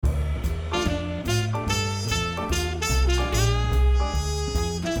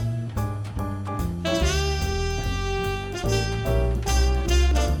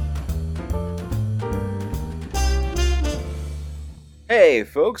Hey,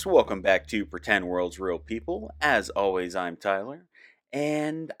 folks, welcome back to Pretend World's Real People. As always, I'm Tyler,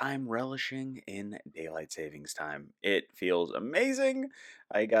 and I'm relishing in daylight savings time. It feels amazing.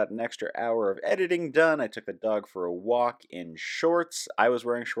 I got an extra hour of editing done. I took the dog for a walk in shorts. I was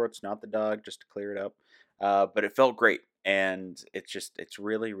wearing shorts, not the dog, just to clear it up. But it felt great, and it's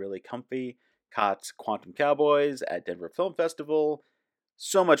really, really comfy. Caught Quantum Cowboys at Denver Film Festival.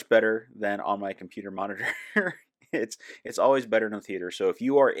 So much better than on my computer monitor. It's always better in the theater. So if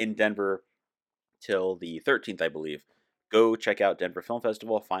you are in Denver till the 13th, I believe, go check out Denver Film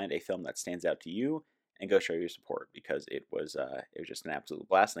Festival. Find a film that stands out to you, and go show your support because it was just an absolute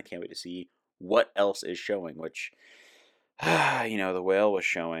blast, and I can't wait to see what else is showing. Which, The Whale was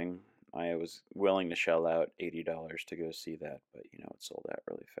showing. I was willing to shell out $80 to go see that, but it sold out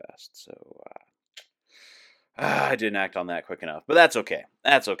really fast. So I didn't act on that quick enough, but that's okay.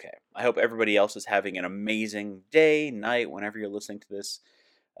 That's okay. I hope everybody else is having an amazing day, night, whenever you're listening to this.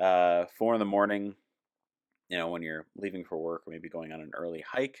 4 in the morning, when you're leaving for work or maybe going on an early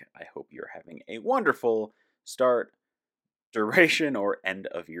hike. I hope you're having a wonderful start, duration, or end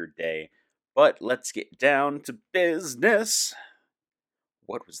of your day. But let's get down to business.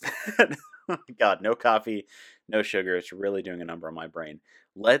 What was that? Oh my God, no coffee, no sugar. It's really doing a number on my brain.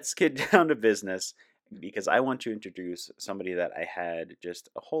 Let's get down to business because I want to introduce somebody that I had just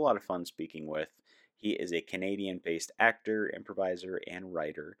a whole lot of fun speaking with. He is a Canadian based actor, improviser, and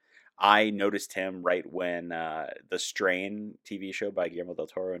writer. I noticed him right when The Strain TV show by Guillermo del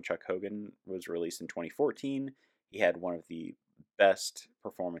Toro and Chuck Hogan was released in 2014. He had one of the best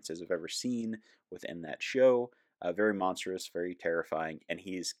performances I've ever seen within that show. Very monstrous, very terrifying, and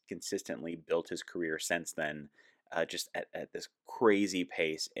he's consistently built his career since then, just at this crazy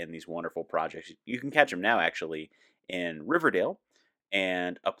pace in these wonderful projects. You can catch him now, actually, in Riverdale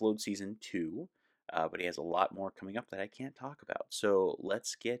and Upload Season 2, but he has a lot more coming up that I can't talk about. So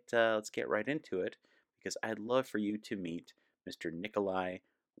let's get right into it, because I'd love for you to meet Mr. Nikolai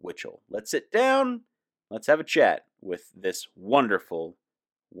Witchell. Let's sit down, let's have a chat with this wonderful,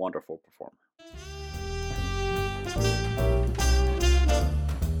 wonderful performer.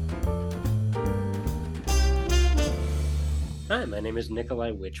 Hi, my name is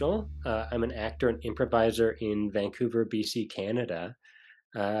Nikolai Witchell. I'm an actor and improviser in Vancouver, BC, Canada.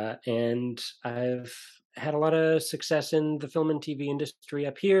 And I've had a lot of success in the film and TV industry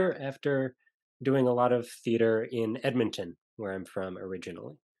up here after doing a lot of theater in Edmonton, where I'm from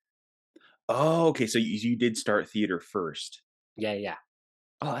originally. Oh, okay. So you did start theater first. Yeah, yeah.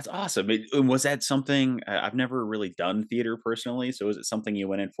 Oh, that's awesome. And was that something I've never really done theater personally? So was it something you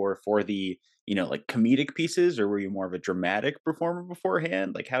went in for the like comedic pieces, or were you more of a dramatic performer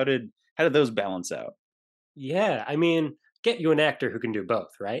beforehand? Like how did those balance out? Yeah, I mean, get you an actor who can do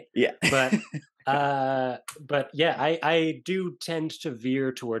both, right? Yeah. But but yeah, I do tend to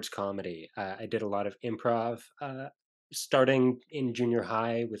veer towards comedy. I did a lot of improv starting in junior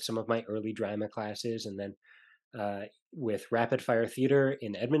high with some of my early drama classes, and then with Rapid Fire Theater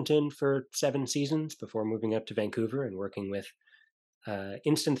in Edmonton for 7 seasons before moving up to Vancouver and working with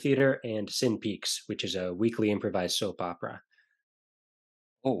Instant Theater and Sin Peaks, which is a weekly improvised soap opera.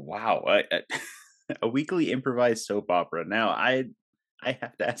 Oh wow. A weekly improvised soap opera. Now I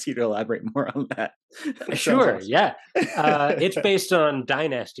have to ask you to elaborate more on that. That sounds Sure, awesome. yeah. It's based on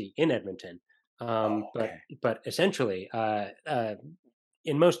Dynasty in Edmonton. Um, Oh, but okay. but essentially,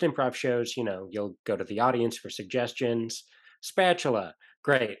 in most improv shows, you'll go to the audience for suggestions. Spatula,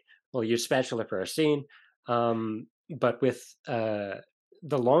 great. We'll use spatula for a scene. But with the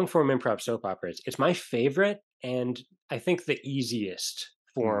long form improv soap operas, it's my favorite and I think the easiest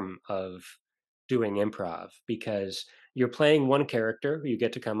Hmm. form of doing improv because you're playing one character who you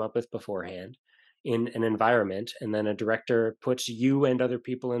get to come up with beforehand in an environment, and then a director puts you and other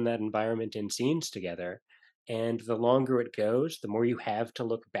people in that environment in scenes together. And the longer it goes, the more you have to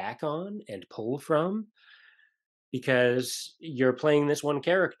look back on and pull from because you're playing this one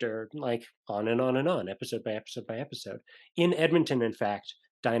character like on and on and on, episode by episode by episode. In Edmonton, in fact,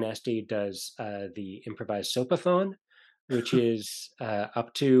 Dynasty does the improvised soapathon, which is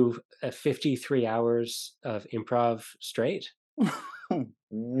up to 53 hours of improv straight.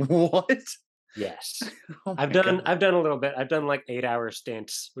 What? Yes. Oh I've my done god. I've done a little bit. I've done like 8-hour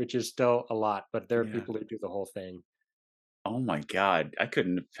stints, which is still a lot, but there are Yeah. people who do the whole thing. Oh my god. I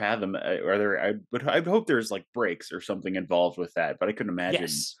couldn't fathom, are there I would hope there's, like, breaks or something involved with that, but I couldn't imagine.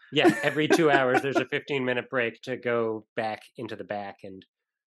 Yes. Yeah. Every 2 hours there's a 15-minute break to go back into the back and,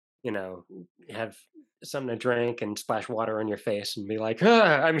 you know, have something to drink and splash water on your face and be like,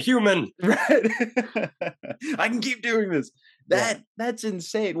 I'm human. Right. I can keep doing this. Yeah. That's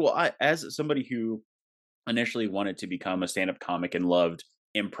insane. Well, I as somebody who initially wanted to become a stand-up comic and loved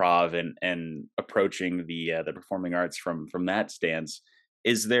improv and approaching the performing arts from that stance.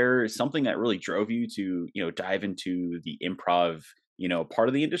 Is there something that really drove you to, dive into the improv, part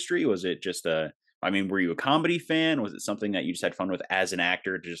of the industry? Was it just a I mean, were you a comedy fan? Was it something that you just had fun with as an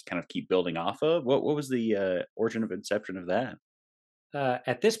actor to just kind of keep building off of? What was the origin of inception of that?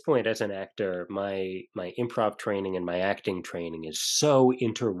 At this point, as an actor, my improv training and my acting training is so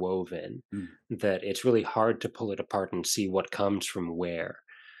interwoven Mm. that it's really hard to pull it apart and see what comes from where.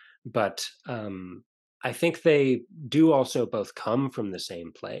 But I think they do also both come from the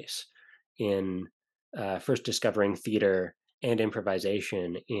same place in first discovering theater and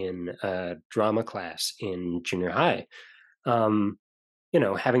improvisation in drama class in junior high. Um,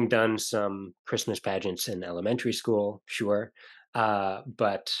 having done some Christmas pageants in elementary school, sure,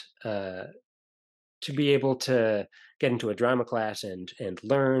 but to be able to get into a drama class and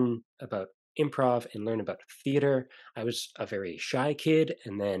learn about improv and learn about theater. I was a very shy kid,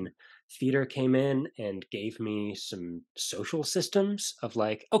 and then theater came in and gave me some social systems of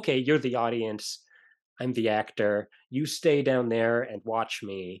like, okay, you're the audience, I'm the actor, you stay down there and watch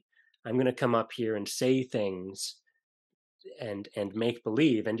me. I'm going to come up here and say things and make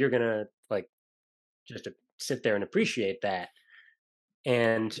believe, and you're going to like just sit there and appreciate that.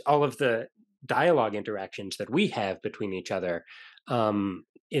 And all of the dialogue interactions that we have between each other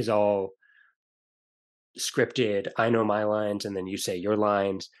is all scripted. I know my lines, and then you say your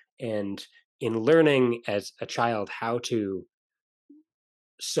lines. And in learning as a child how to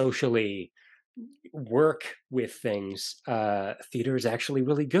socially work with things, theater is actually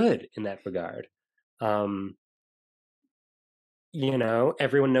really good in that regard. Um,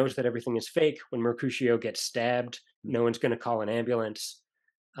 everyone knows that everything is fake. When Mercutio gets stabbed, no one's going to call an ambulance.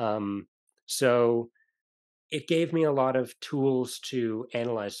 Um, so it gave me a lot of tools to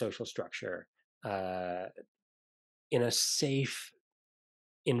analyze social structure uh, in a safe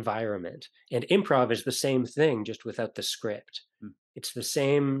environment. And improv is the same thing, just without the script. Mm. It's the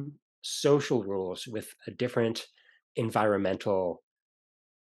same social rules with a different environmental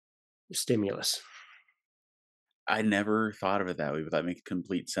stimulus. I never thought of it that way, but that makes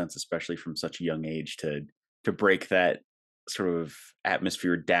complete sense, especially from such a young age to break that sort of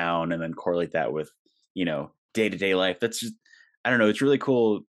atmosphere down and then correlate that with, day to day life. That's just I don't know, it's really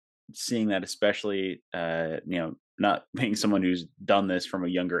cool seeing that, especially not being someone who's done this from a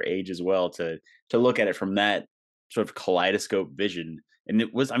younger age as well, to look at it from that sort of kaleidoscope vision. And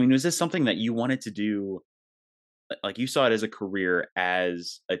was this something that you wanted to do, like, you saw it as a career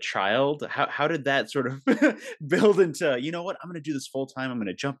as a child? How did that sort of build into, "You know what? I'm gonna do this full time. I'm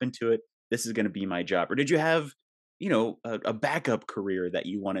gonna jump into it. This is gonna be my job." Or did you have, a backup career that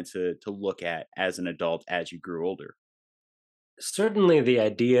you wanted to look at as an adult as you grew older? Certainly, the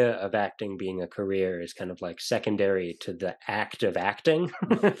idea of acting being a career is kind of like secondary to the act of acting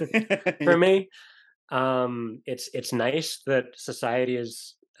for me. It's nice that society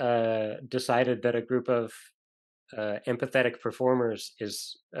has decided that a group of empathetic performers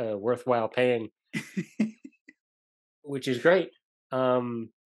is worthwhile paying, which is great. Um,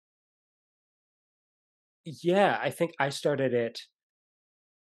 yeah, I think I started it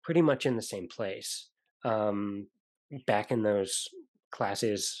pretty much in the same place. Um, Back in those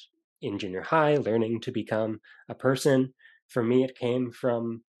classes in junior high, learning to become a person. For me, it came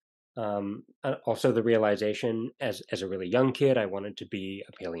from also the realization as a really young kid, I wanted to be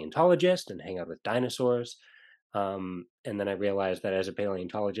a paleontologist and hang out with dinosaurs. And then I realized that as a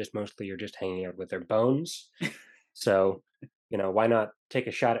paleontologist, mostly you're just hanging out with their bones. So, why not take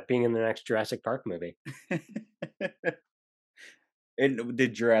a shot at being in the next Jurassic Park movie? And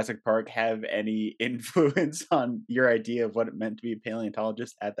did Jurassic Park have any influence on your idea of what it meant to be a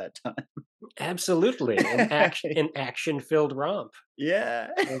paleontologist at that time? Absolutely, an action filled romp, Yeah.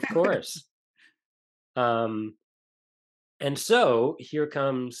 of course. Um, and so here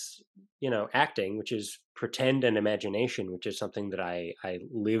comes, acting, which is pretend and imagination, which is something that I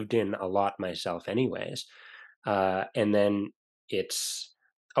lived in a lot myself, anyways. And then it's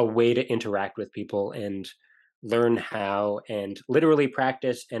a way to interact with people and learn how and literally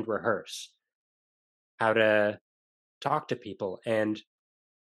practice and rehearse how to talk to people. And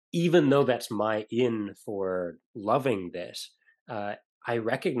even though that's my in for loving this, I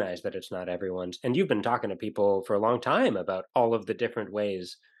recognize that it's not everyone's. And you've been talking to people for a long time about all of the different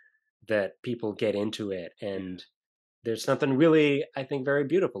ways that people get into it. Yeah. And there's something really, I think, very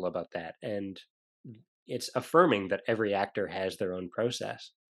beautiful about that. And it's affirming that every actor has their own process.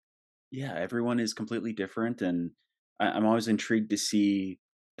 Yeah, everyone is completely different, and I'm always intrigued to see,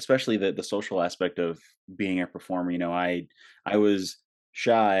 especially the social aspect of being a performer. I was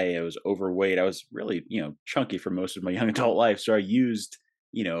shy, I was overweight, I was really, chunky for most of my young adult life. So I used,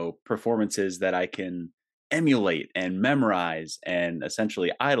 performances that I can emulate and memorize and essentially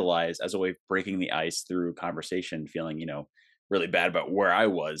idolize as a way of breaking the ice through conversation, feeling, really bad about where I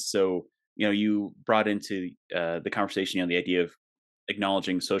was. So, you brought into the conversation, the idea of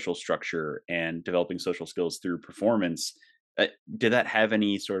acknowledging social structure and developing social skills through performance. uh, did that have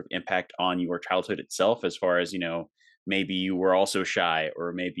any sort of impact on your childhood itself, as far as, maybe you were also shy,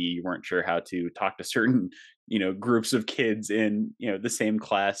 or maybe you weren't sure how to talk to certain groups of kids in the same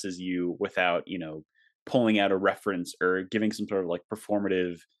class as you without pulling out a reference or giving some sort of like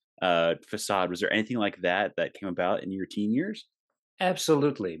performative facade? Was there anything like that that came about in your teen years?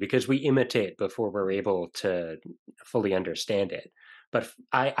 Absolutely, because we imitate before we're able to fully understand it. But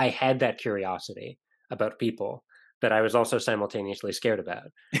I had that curiosity about people that I was also simultaneously scared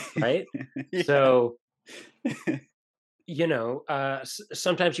about, right? Yeah. So,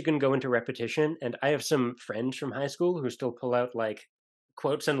 sometimes you can go into repetition, and I have some friends from high school who still pull out like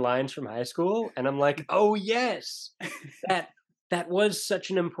quotes and lines from high school, and I'm like, oh yes, that that was such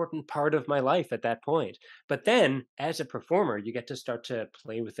an important part of my life at that point. But then, as a performer, you get to start to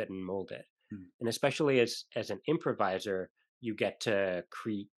play with it and mold it, Mm. and especially as an improviser, you get to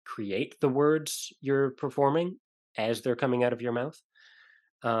create the words you're performing as they're coming out of your mouth.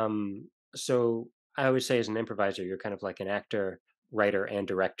 So I always say, as an improviser, you're kind of like an actor, writer, and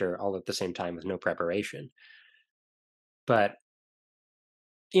director all at the same time with no preparation. But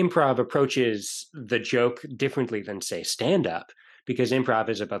improv approaches the joke differently than, say, stand up, because improv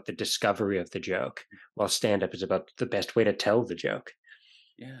is about the discovery of the joke, while stand up is about the best way to tell the joke.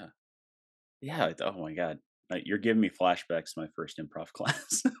 Yeah. Yeah, oh my god. You're giving me flashbacks to my first improv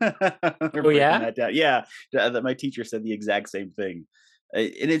class. They're Oh, breaking yeah? that down. Yeah, that my teacher said the exact same thing.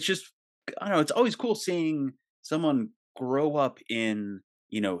 And it's just, I don't know, it's always cool seeing someone grow up in,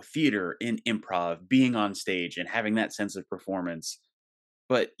 theater, in improv, being on stage and having that sense of performance.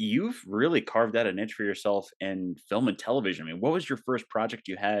 But you've really carved out a niche for yourself in film and television. I mean, what was your first project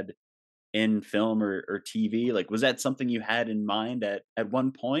you had in film or TV? Like, was that something you had in mind at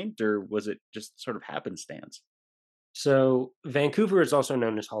one point, or was it just sort of happenstance? So Vancouver is also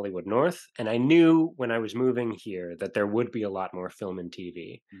known as Hollywood North, and I knew when I was moving here that there would be a lot more film and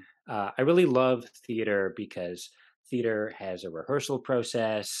TV. Mm, I really love theater because theater has a rehearsal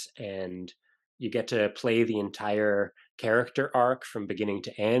process, and you get to play the entire character arc from beginning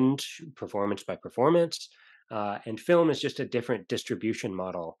to end, performance by performance. And film is just a different distribution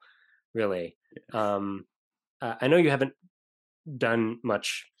model, really. Um, I know you haven't done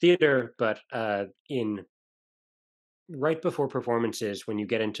much theater, but in right before performances, when you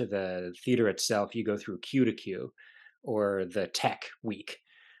get into the theater itself, you go through Q to Q, or the tech week,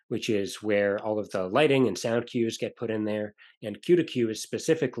 which is where all of the lighting and sound cues get put in there. And Q to Q is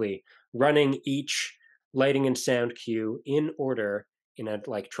specifically running each lighting and sound cue in order in a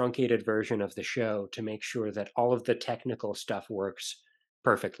like truncated version of the show to make sure that all of the technical stuff works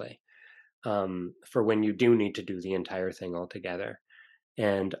perfectly, for when you do need to do the entire thing all together.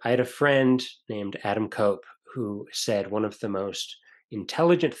 And I had a friend named Adam Cope who said one of the most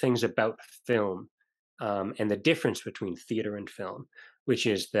intelligent things about film, and the difference between theater and film, which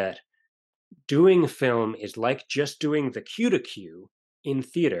is that doing film is like just doing the cue to cue in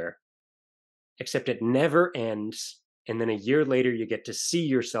theater, except it never ends. And then a year later, you get to see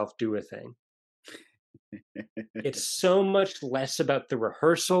yourself do a thing. It's so much less about the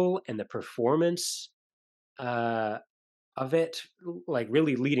rehearsal and the performance, uh, of it, like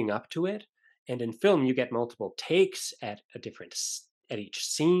really leading up to it. And in film, you get multiple takes at at each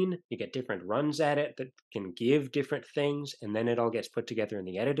scene. You get different runs at it that can give different things, and then it all gets put together in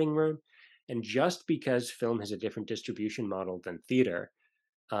the editing room. And just because film has a different distribution model than theater,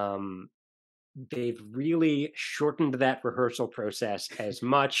 um, they've really shortened that rehearsal process as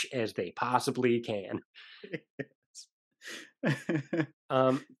much as they possibly can.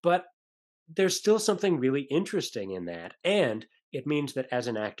 But there's still something really interesting in that, and it means that as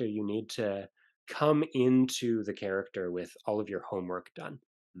an actor, you need to come into the character with all of your homework done,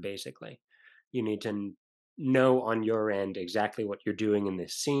 basically. You need to know on your end exactly what you're doing in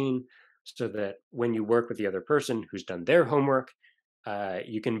this scene, so that when you work with the other person who's done their homework,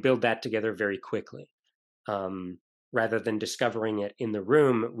 you can build that together very quickly, um, rather than discovering it in the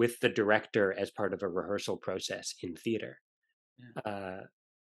room with the director as part of a rehearsal process in theater. Yeah. Uh,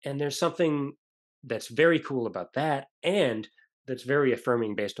 and there's something that's very cool about that, and that's very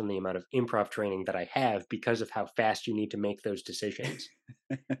affirming based on the amount of improv training that I have because of how fast you need to make those decisions.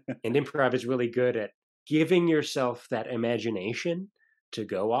 And improv is really good at giving yourself that imagination to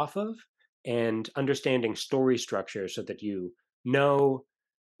go off of, and understanding story structure so that you know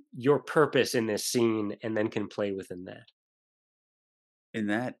your purpose in this scene and then can play within that. And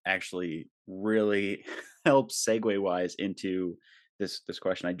that actually really helps segue wise into this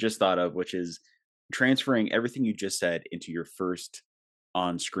question I just thought of, which is transferring everything you just said into your first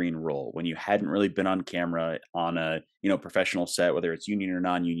on-screen role when you hadn't really been on camera on a professional set, whether it's union or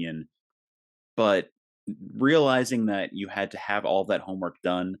non-union, but realizing that you had to have all that homework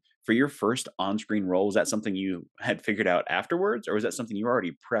done for your first on-screen role. Was that something you had figured out afterwards, or was that something you were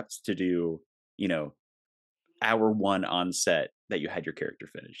already prepped to do? You know, hour one on set that you had your character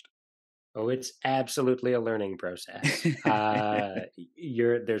finished. Oh, it's absolutely a learning process.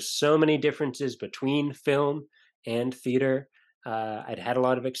 There's so many differences between film and theater. I'd had a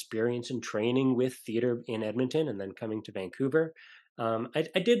lot of experience in training with theater in Edmonton and then coming to Vancouver. I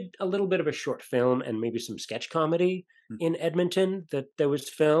did a little bit of a short film and maybe some sketch comedy in Edmonton that was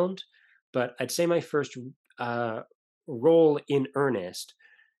filmed, but I'd say my first uh, role in earnest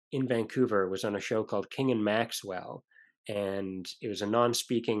in Vancouver was on a show called King and Maxwell, and it was a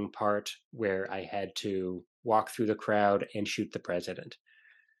non-speaking part where I had to walk through the crowd and shoot the president,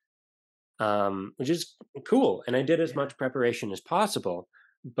 which is cool. And I did as Yeah. much preparation as possible,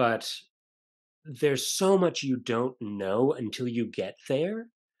 but there's so much you don't know until you get there.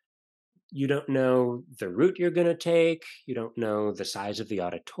 You don't know the route you're going to take. You don't know the size of the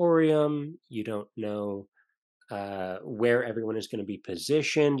auditorium. You don't know where everyone is going to be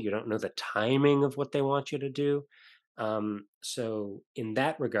positioned. You don't know the timing of what they want you to do. So, in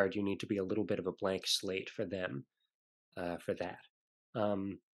that regard, you need to be a little bit of a blank slate for them for that.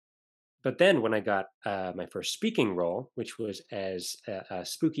 Um, but then, when I got my first speaking role, which was as a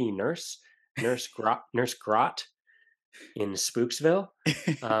spooky nurse, Nurse Grot in Spooksville,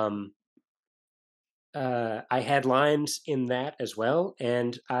 um, I had lines in that as well,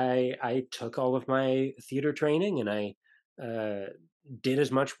 and I took all of my theater training and I uh, did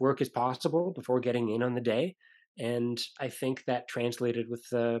as much work as possible before getting in on the day, and I think that translated with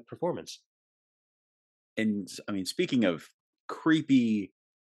the performance. And I mean, speaking of creepy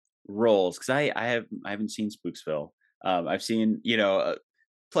roles, because I haven't seen Spooksville. I've seen a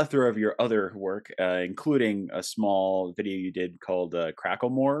plethora of your other work, including a small video you did called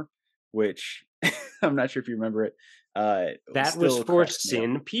Cracklemore, which I'm not sure if you remember it. That was Still for cracks me up.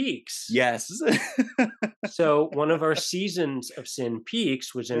 Sin Peaks. Yes. So one of our seasons of Sin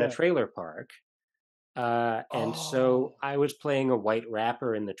Peaks was in a Yeah. trailer park, and so Oh. I was playing a white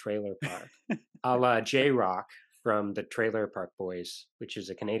rapper in the trailer park, a la J Rock from the Trailer Park Boys, which is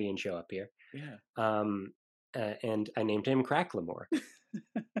a Canadian show up here. Yeah. Um, and I named him Cracklemore.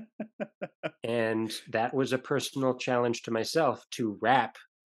 And that was a personal challenge to myself to rap,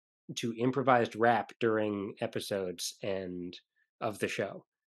 to improvised rap during episodes and of the show.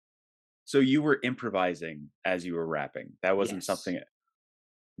 So you were improvising as you were rapping. That wasn't Yes. something.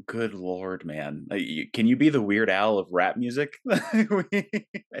 Good lord, man. Can you be the Weird Al of rap music? I think we need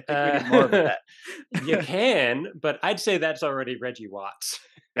more of Uh, that. you can, but I'd say that's already Reggie Watts.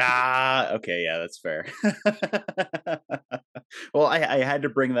 Ah, okay, yeah, that's fair. Well, I had to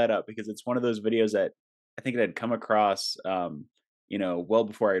bring that up because it's one of those videos that I think it had come across, well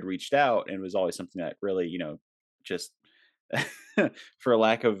before I'd reached out, and it was always something that really, just for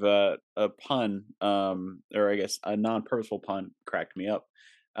lack of a pun, or I guess a non-purposeful pun, cracked me up.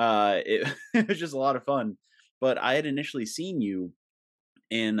 It, it was just a lot of fun. But I had initially seen you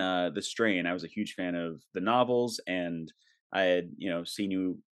in The Strain. I was a huge fan of the novels, and I had seen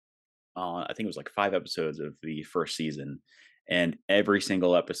you I think it was like 5 episodes of the first season, and every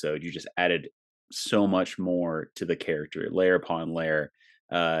single episode, you just added so much more to the character, layer upon layer.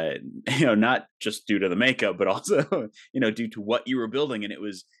 Uh, not just due to the makeup, but also, due to what you were building, and it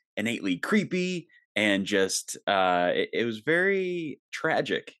was innately creepy and just it was very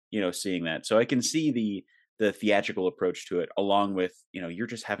tragic, seeing that. So I can see the theatrical approach to it, along with you're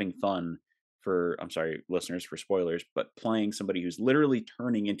just having fun for I'm sorry, listeners, for spoilers, but playing somebody who's literally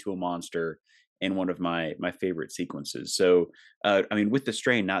turning into a monster in one of my favorite sequences. So, I mean, with the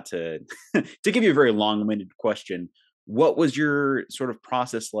strain, not to to give you a very long-winded question, what was your sort of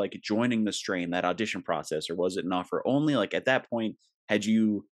process like joining the strain, that audition process, or was it an offer only? Like at that point, had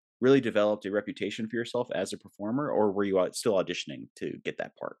you really developed a reputation for yourself as a performer, or were you still auditioning to get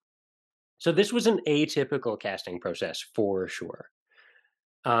that part? So this was an atypical casting process for sure.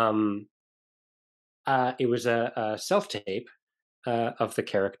 Um, it was a self tape of the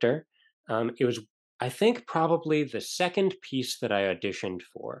character. It was, I think, probably the second piece that I auditioned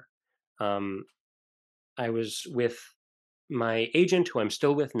for. Um, I was with my agent, who I'm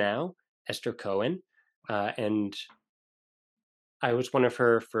still with now, Esther Cohen, and I was one of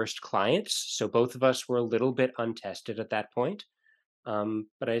her first clients, so both of us were a little bit untested at that point.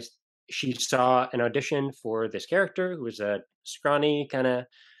 But she saw an audition for this character who was a scrawny, kind of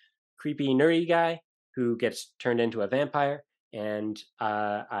creepy, nerdy guy who gets turned into a vampire. And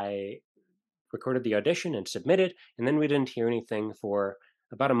I recorded the audition and submitted, and then we didn't hear anything for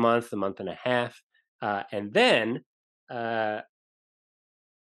about a month and a half. And then uh,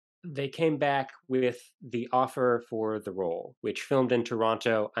 they came back with the offer for the role, which filmed in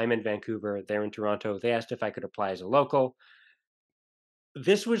Toronto. I'm in Vancouver. They're in Toronto. They asked if I could apply as a local.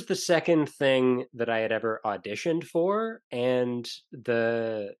 This was the second thing that I had ever auditioned for, and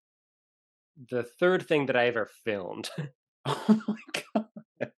the third thing that I ever filmed. Oh my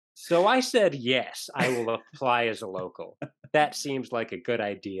god. So I said, yes, I will apply as a local. That seems like a good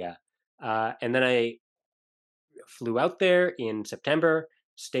idea. And then I flew out there in September,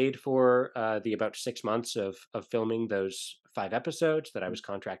 stayed for the about 6 months of filming those 5 episodes that I was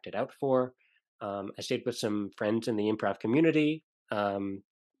contracted out for. I stayed with some friends in the improv community,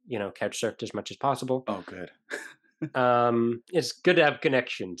 couch surfed as much as possible. Oh, good. It's good to have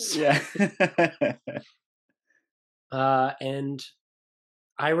connections. Yeah. And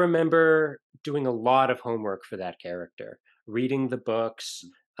I remember doing a lot of homework for that character, reading the books,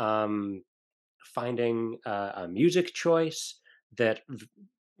 um, finding a music choice that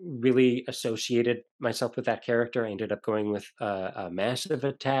really associated myself with that character. I ended up going with a Massive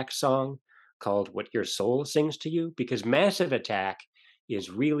Attack song called What Your Soul Sings to You, because Massive Attack is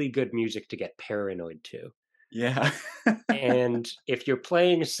really good music to get paranoid to. Yeah. And if you're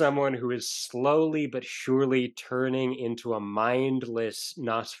playing someone who is slowly but surely turning into a mindless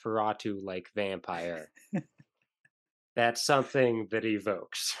Nosferatu like vampire, that's something that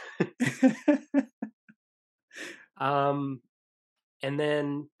evokes. um, and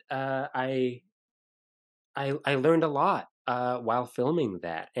then I learned a lot while filming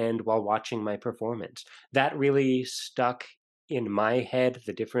that and while watching my performance. That really stuck in my head,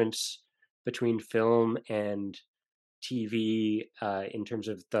 the difference between film and TV in terms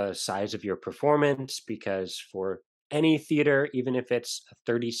of the size of your performance, because for any theater, even if it's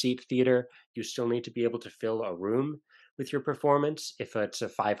a 30-seat theater, you still need to be able to fill a room with your performance. If it's a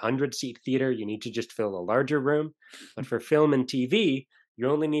 500-seat theater, you need to just fill a larger room. But for film and TV, you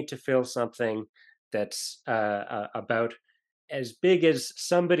only need to fill something that's about as big as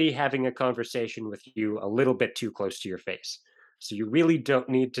somebody having a conversation with you a little bit too close to your face. So you really don't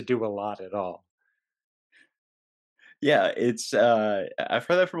need to do a lot at all. Yeah, I've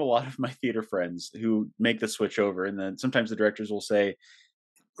heard that from a lot of my theater friends who make the switch over, and then sometimes the directors will say,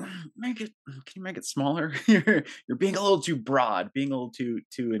 Make it can you make it smaller? You're being a little too broad, being a little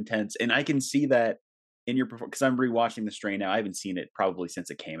too intense." And I can see that in your performance because 'cause I'm rewatching The Strain now. I haven't seen it probably since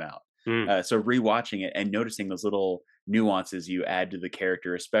it came out. Mm. So rewatching it and noticing those little nuances you add to the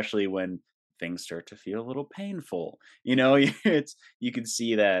character, especially when things start to feel a little painful. It's you can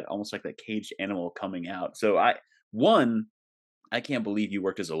see that almost like that caged animal coming out. So one, I can't believe you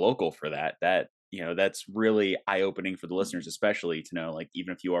worked as a local for that. That's really eye-opening for the listeners, especially to know, like,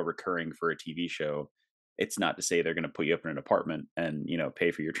 even if you are recurring for a TV show, it's not to say they're gonna put you up in an apartment and,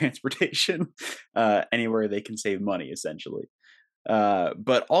 pay for your transportation, anywhere they can save money, essentially.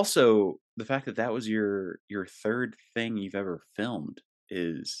 But also the fact that that was your 3rd thing you've ever filmed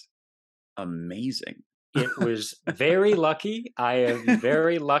is amazing. It was very lucky. I am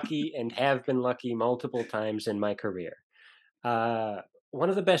very lucky and have been lucky multiple times in my career. Uh, One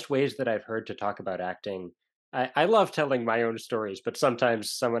of the best ways that I've heard to talk about acting, I love telling my own stories, but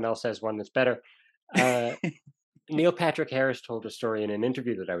sometimes someone else has one that's better. Uh, Neil Patrick Harris told a story in an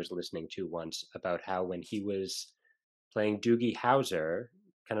interview that I was listening to once about how when he was playing Doogie Howser,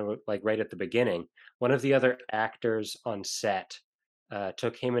 kind of like right at the beginning, one of the other actors on set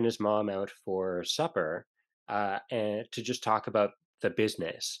took him and his mom out for supper and to just talk about the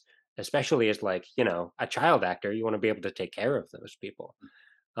business, especially as like a child actor. You want to be able to take care of those people.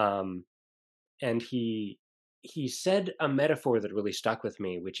 Um, and he said a metaphor that really stuck with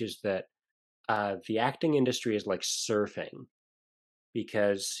me, which is that the acting industry is like surfing,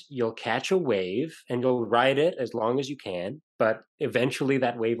 because you'll catch a wave and you'll ride it as long as you can, but eventually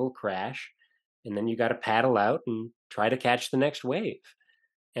that wave will crash. And then you got to paddle out and try to catch the next wave.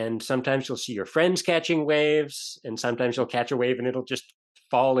 And sometimes you'll see your friends catching waves, and sometimes you'll catch a wave and it'll just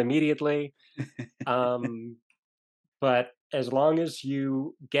fall immediately. Um, but as long as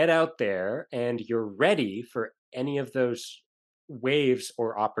you get out there and you're ready for any of those waves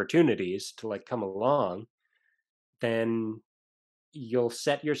or opportunities to like come along, then you'll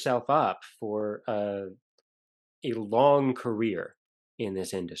set yourself up for a long career in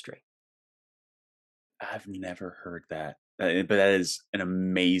this industry. I've never heard that. But that is an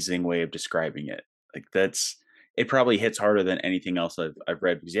amazing way of describing it. Like that's it probably hits harder than anything else I've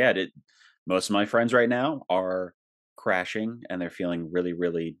read because yeah, most of my friends right now are crashing and they're feeling really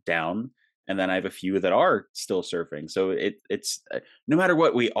really down, and then I have a few that are still surfing. So it's no matter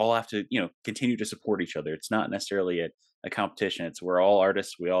what, we all have to continue to support each other. It's not necessarily a competition. It's we're all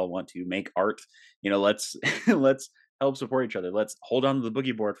artists. We all want to make art. Let's let's help support each other. Let's hold on to the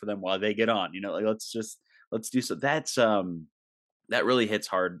boogie board for them while they get on. Like let's do so. That really hits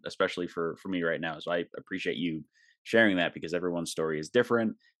hard, especially for me right now. So I appreciate you sharing that because everyone's story is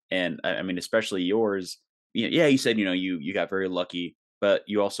different, and I mean, especially yours. Yeah, you said you got very lucky, but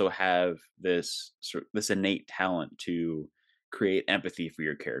you also have this innate talent to create empathy for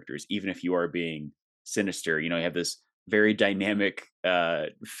your characters, even if you are being sinister. You have this very dynamic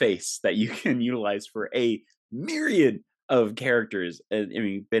face that you can utilize for a myriad of characters. I mean,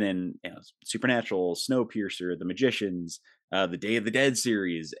 you've been in Supernatural, Snowpiercer, The Magicians, the Day of the Dead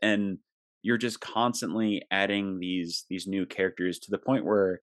series, and you're just constantly adding these new characters to the point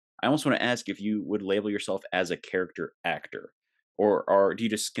where I almost want to ask if you would label yourself as a character actor, or do you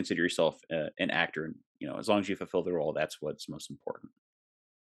just consider yourself an actor? And as long as you fulfill the role, that's what's most important.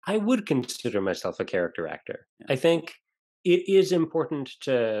 I would consider myself a character actor. Yeah. I think it is important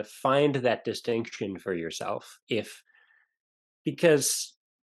to find that distinction for yourself, if because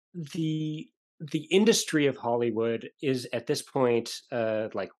the the industry of Hollywood is at this point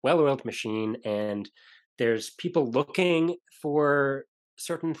like well-oiled machine, and there's people looking for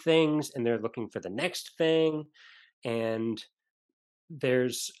certain things, and they're looking for the next thing, and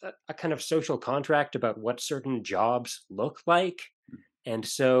there's a kind of social contract about what certain jobs look like. And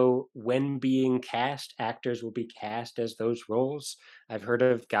so when being cast, actors will be cast as those roles. I've heard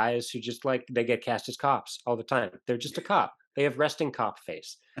of guys who just like they get cast as cops all the time. They're just a cop. They have resting cop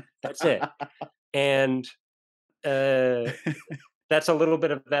face. That's it. And uh that's a little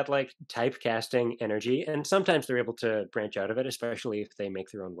bit of that like typecasting energy. And sometimes they're able to branch out of it, especially if they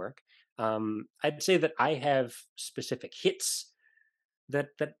make their own work. I'd say that I have specific hits that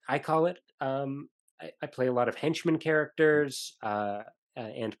I call it. I play a lot of henchman characters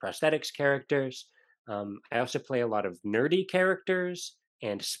and prosthetics characters. I also play a lot of nerdy characters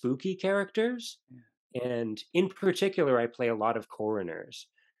and spooky characters. And in particular, I play a lot of coroners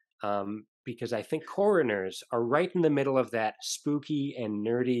because I think coroners are right in the middle of that spooky and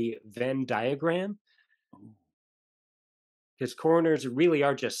nerdy Venn diagram, Oh. because coroners really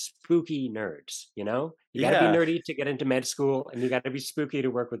are just spooky nerds, you know? You gotta be Yeah. nerdy to get into med school, and you gotta be spooky to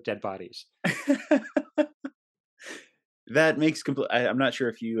work with dead bodies. That makes complete. I'm not sure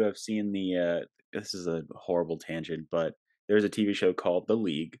if you have seen the. This is a horrible tangent, but there's a TV show called The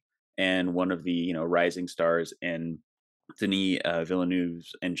League, and one of the rising stars in Denis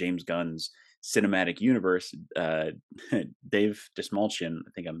Villeneuve's and James Gunn's cinematic universe, Dave Dismalchian.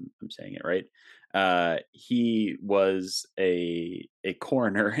 I think I'm saying it right. He was a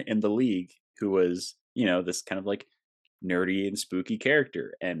coroner in The League who was this kind of like nerdy and spooky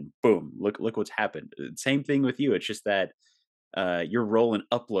character, and boom, look what's happened. Same thing with you. It's just that your role in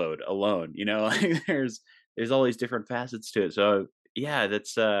Upload alone, like there's all these different facets to it. So yeah,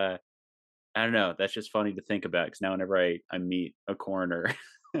 that's I don't know. That's just funny to think about because now whenever I meet a coroner,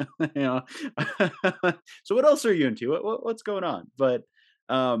 you know, so what else are you into? What's going on? But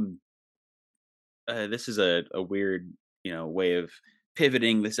um, this is a weird, way of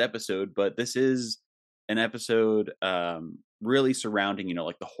pivoting this episode, but this is an episode really surrounding,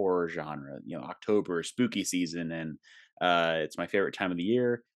 like the horror genre, October, spooky season, and it's my favorite time of the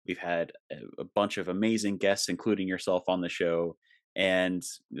year. We've had a bunch of amazing guests, including yourself, on the show. And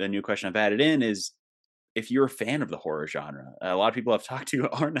the new question I've added in is if you're a fan of the horror genre. A lot of people I've talked to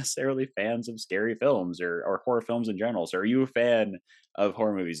aren't necessarily fans of scary films or horror films in general. So are you a fan of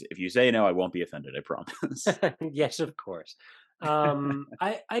horror movies? If you say no, I won't be offended, I promise. Yes, of course.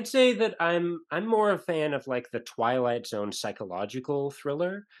 I'd say that I'm more a fan of like the Twilight Zone psychological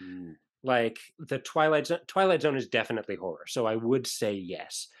thriller. Ooh. Like the Twilight Zone is definitely horror, so I would say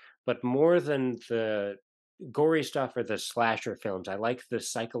yes. But more than the gory stuff or the slasher films, I like the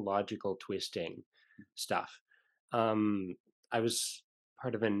psychological twisting stuff. Um, I was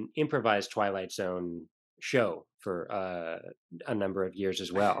part of an improvised Twilight Zone show for a number of years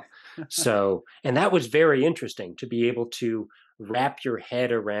as well. So, and that was very interesting to be able to wrap your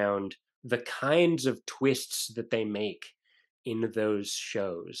head around the kinds of twists that they make in those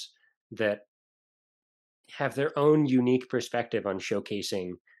shows that have their own unique perspective on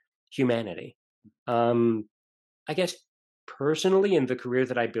showcasing humanity. Um, I guess personally, in the career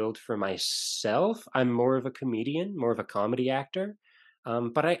that I build for myself, I'm more of a comedian, more of a comedy actor.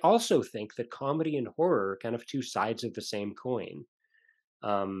 But I also think that comedy and horror are kind of two sides of the same coin.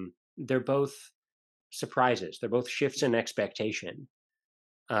 They're both surprises. They're both shifts in expectation.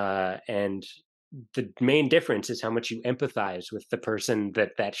 And the main difference is how much you empathize with the person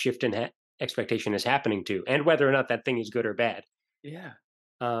that that shift in expectation is happening to, and whether or not that thing is good or bad. Yeah.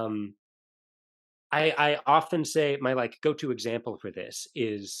 Um, I often say my like go-to example for this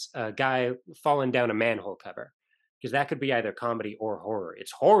is a guy falling down a manhole cover, because that could be either comedy or horror.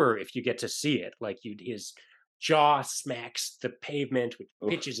 It's horror if you get to see it, like you his jaw smacks the pavement, which Oof.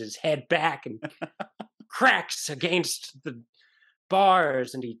 pitches his head back and cracks against the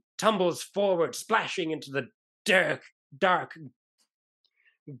bars, and he tumbles forward, splashing into the dark,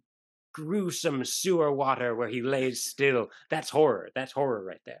 gruesome sewer water where he lays still. That's horror. That's horror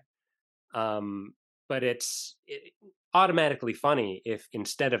right there. Um, but automatically funny if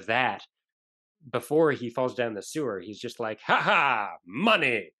instead of that, before he falls down the sewer, he's just like, "Ha ha,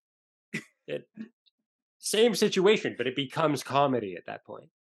 money." It, same situation, but it becomes comedy at that point.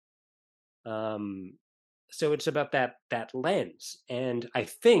 Um, so it's about that lens, and I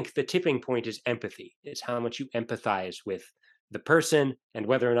think the tipping point is empathy. Is how much you empathize with the person and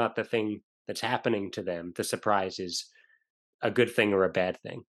whether or not the thing that's happening to them, the surprise, is a good thing or a bad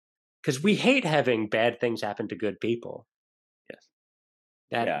thing. Because we hate having bad things happen to good people. Yes.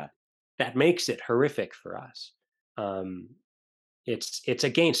 That Yeah. that makes it horrific for us. Um, it's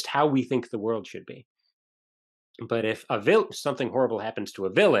against how we think the world should be. But if something horrible happens to a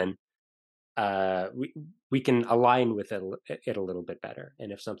villain, we can align with it a little bit better.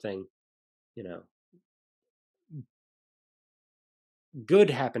 And if something, you know, good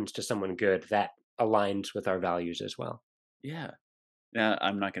happens to someone good, that aligns with our values as well. Yeah. Now,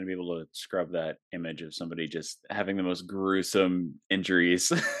 I'm not going to be able to scrub that image of somebody just having the most gruesome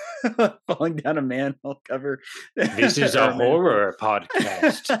injuries falling down a manhole cover This is or a a manhole. horror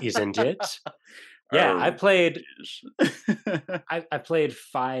podcast, isn't it? Yeah, Oh, I played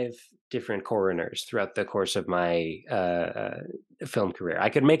 5 different coroners throughout the course of my, film career. I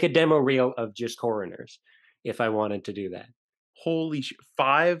could make a demo reel of just coroners if I wanted to do that. holy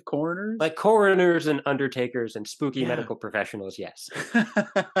 5 corners? Like coroners and undertakers and spooky Yeah. medical professionals, yes.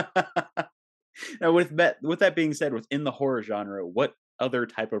 Now, with that being said, within the horror genre, what other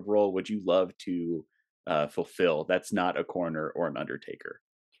type of role would you love to fulfill that's not a coroner or an undertaker?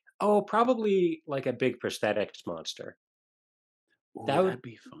 Oh, probably like a big prosthetics monster. Oh, That would that'd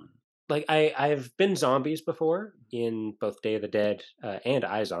be fun. like I've been zombies before in both Day of the Dead, and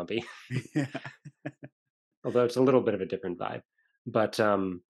iZombie, Yeah. although it's a little bit of a different vibe. But,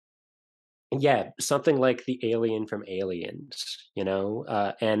 yeah, something like the alien from Aliens,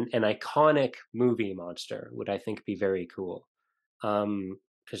 and an iconic movie monster would, I think, be very cool.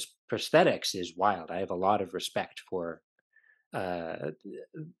 Because prosthetics is wild. I have a lot of respect for uh,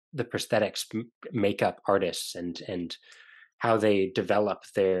 the prosthetics makeup artists and how they develop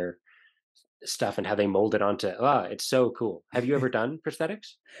their stuff and how they mold it onto. It's so cool. Have you ever done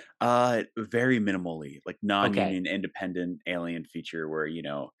prosthetics? Very minimally, like Okay. non-union independent alien feature where,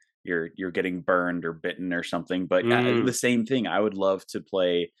 you're getting burned or bitten or something, but, the Mm. same thing, I would love to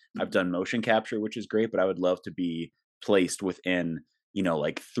play. I've done motion capture, which is great, but I would love to be placed within,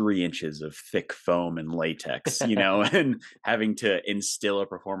 like 3 inches of thick foam and latex, and having to instill a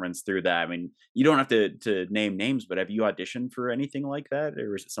performance through that. I mean, you don't have to name names, but have you auditioned for anything like that,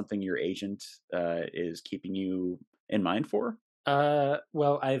 or is it something your agent, is keeping you in mind for?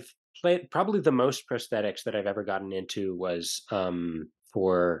 Well, I've played probably the most prosthetics that I've ever gotten into was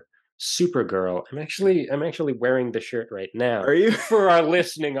for Supergirl. I'm actually wearing the shirt right now Are you? for our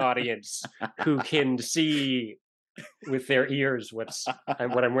listening audience who can see with their ears what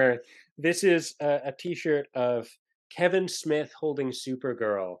I'm wearing. This is a T-shirt of Kevin Smith holding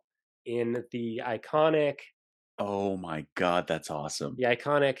Supergirl in Oh my god, that's awesome. the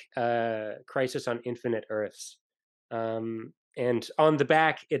iconic Crisis on Infinite Earths. And on the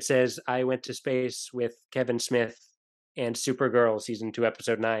back, it says, I went to space with Kevin Smith and Supergirl season 2,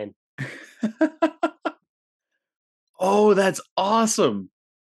 episode 9. Oh, that's awesome.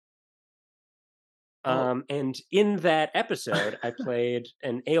 Oh. And in that episode, I played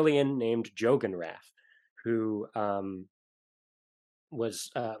an alien named Jogan Raff, who was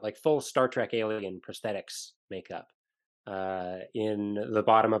like full Star Trek alien prosthetics makeup in the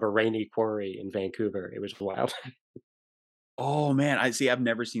bottom of a rainy quarry in Vancouver. It was wild. Oh, man, I see, I've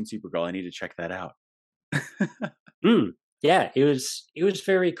never seen Supergirl, I need to check that out. Mm, yeah, it was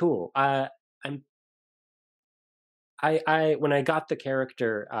very cool. I'm I when I got the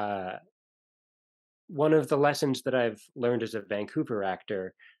character, one of the lessons that I've learned as a Vancouver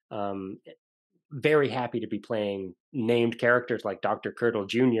actor, um, very happy to be playing named characters like Dr. Curdle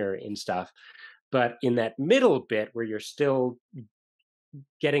Jr. and stuff. But in that middle bit where you're still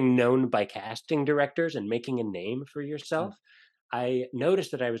getting known by casting directors and making a name for Mm. yourself, I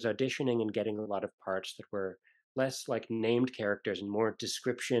noticed that I was auditioning and getting a lot of parts that were less like named characters and more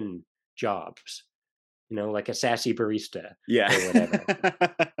description jobs, like a sassy barista Yeah. or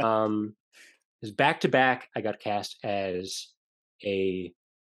whatever. Um, because back to back, I got cast as a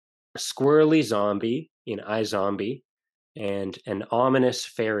squirrely zombie in iZombie and an ominous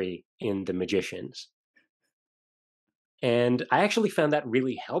fairy in The Magicians. And I actually found that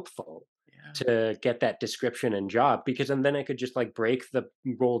really helpful Yeah. to get that description and job because then I could just like break the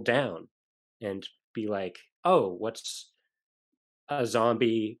role down and be like, oh, what's a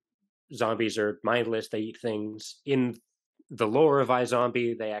zombie? Zombies are mindless, they eat things. In the lore of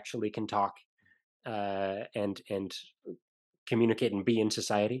iZombie, they actually can talk and communicate and be in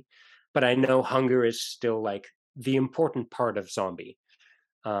society. But I know hunger is still like the important part of zombie.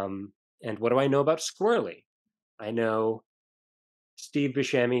 And what do I know about Squirrely? I know Steve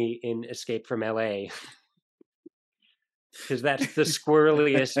Buscemi in Escape from LA because that's the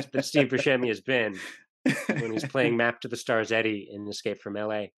squirreliest that Steve Buscemi has been when he's playing Map to the Stars Eddie in Escape from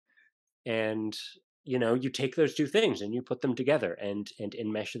LA. And you take those two things and you put them together and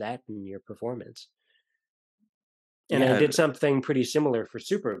enmesh that in your performance. And I Yeah. did something pretty similar for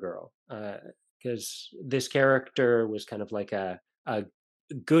Supergirl because this character was kind of like a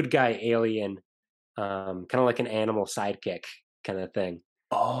good guy alien, kind of like an animal sidekick kind of thing.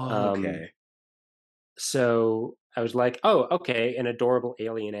 Oh, Um, okay. so I was like, oh, okay, an adorable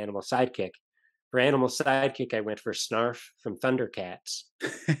alien animal sidekick. For animal sidekick, I went for Snarf from Thundercats.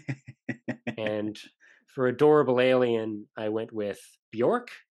 And for adorable alien, I went with Bjork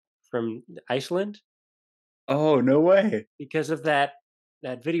from Iceland Oh, no way. because of that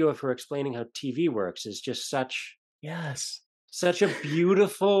video of her explaining how TV works is just Yes. such a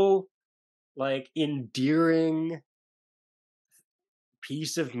beautiful, like endearing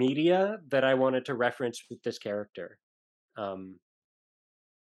piece of media that I wanted to reference with this character. Um,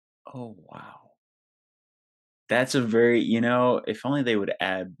 Oh, wow. That's a very, if only they would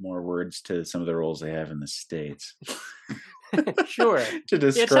add more words to some of the roles they have in the States sure, to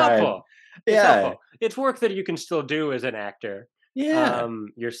it's describe. helpful. It's Yeah. helpful. It's work that you can still do as an actor Yeah.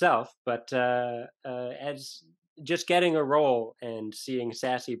 yourself, but as just getting a role and seeing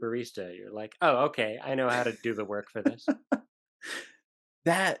sassy barista, you're like, oh, okay, I know how to do the work for this.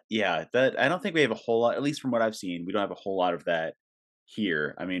 That I don't think we have a whole lot, at least from what I've seen, we don't have a whole lot of that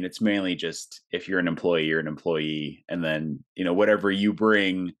here. I mean, it's mainly just if you're an employee, you're an employee, and then, whatever you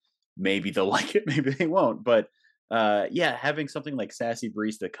bring, maybe they'll like it, maybe they won't. But yeah, having something like Sassy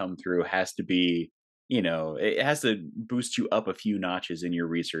Barista come through has to be, it has to boost you up a few notches in your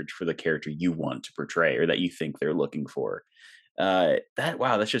research for the character you want to portray or that you think they're looking for. That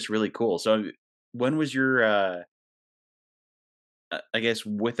wow, that's just really cool. So when was your I guess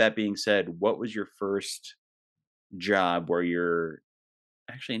with that being said, what was your first job where you're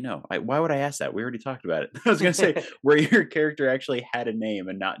actually no, why would I ask that? We already talked about it. I was gonna say where your character actually had a name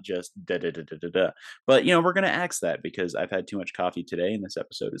and not just da da da da da da. But we're gonna ask that because I've had too much coffee today and this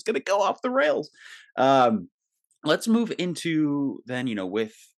episode is gonna go off the rails. Um, let's move into then,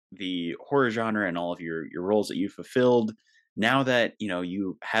 with the horror genre and all of your roles that you fulfilled. Now that,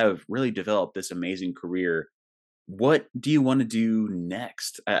 you have really developed this amazing career, what do you want to do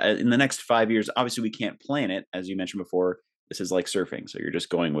next in the next 5 years? Obviously, we can't plan it, as you mentioned before. This is like surfing, so you're just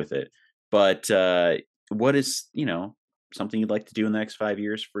going with it. But what is something you'd like to do in the next 5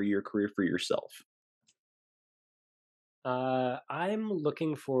 years for your career for yourself? I'm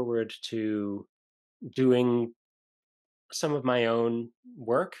looking forward to doing some of my own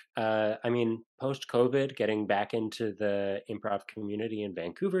work. I mean, post COVID, getting back into the improv community in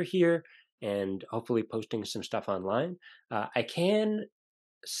Vancouver here and hopefully posting some stuff online. I can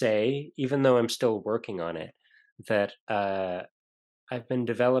say, even though I'm still working on it, that I've been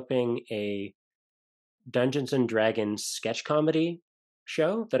developing a Dungeons and Dragons sketch comedy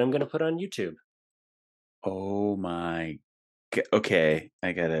show that I'm going to put on YouTube. Oh my. Okay,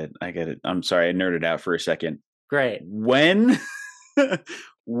 I get it. I get it. I'm sorry, I nerded out for a second. Great. When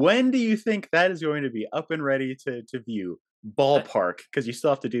when do you think that is going to be up and ready to view? I, Ballpark, because you still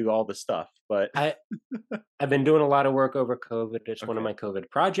have to do all the stuff, but I I've been doing a lot of work over COVID. It's one of okay. my COVID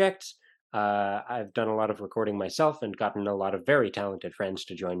projects. I've done a lot of recording myself and gotten a lot of very talented friends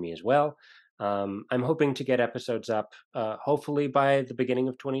to join me as well. I'm hoping to get episodes up, hopefully by the beginning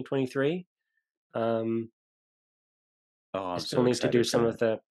of 2023. Um, Oh, I I'm still so need to do excited for some of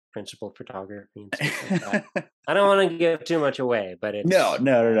that. principal photography and stuff like that. I don't want to give too much away, but No, it's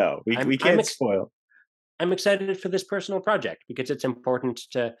no, no, no. We I'm can't spoil. I'm excited for this personal project because it's important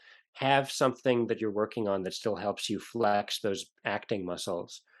to have something that you're working on that still helps you flex those acting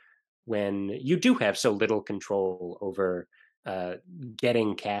muscles when you do have so little control over uh,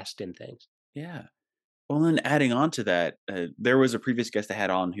 getting cast in things. Yeah. Well, then adding on to that, there was a previous guest I had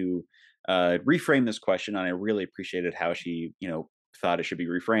on who reframed this question, and I really appreciated how she, thought it should be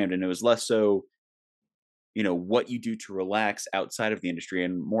reframed. And it was less so, what you do to relax outside of the industry,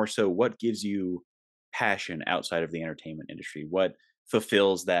 and more so, what gives you passion outside of the entertainment industry? What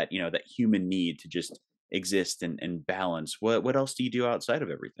fulfills that, that human need to just exist and balance? What else do you do outside of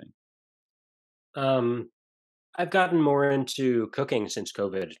everything? Um, I've gotten more into cooking since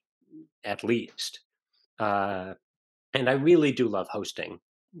COVID, at least. Uh, and I really do love hosting,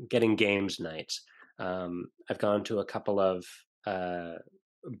 getting games nights. I've gone to a couple of uh,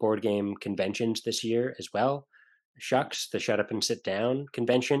 board game conventions this year as well. Shucks, the Shut Up and Sit Down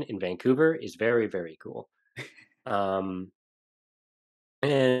convention in Vancouver is very, very cool. Um,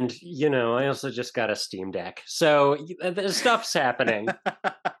 and I also just got a Steam Deck, so there's stuff's happening.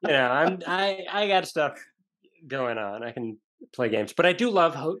 I got stuff going on. I can play games, but I do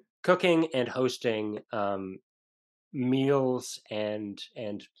love cooking and hosting meals and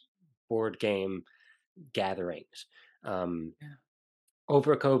board game gatherings. Um, Yeah.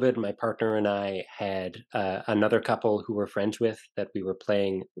 Over COVID, my partner and I had another couple who we're friends with that we were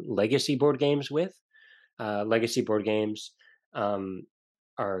playing legacy board games with. Legacy board games um,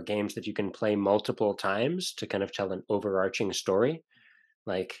 are games that you can play multiple times to kind of tell an overarching story,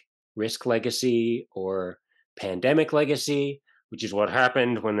 like Risk Legacy or Pandemic Legacy, which is what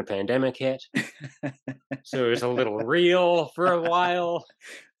happened when the pandemic hit. So it was a little real for a while.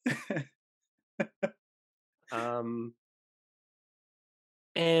 Um,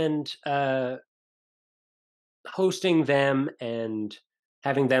 and hosting them and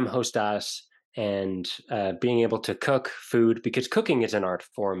having them host us and being able to cook food, because cooking is an art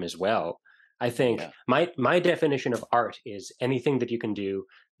form as well. I think Yeah. my definition of art is anything that you can do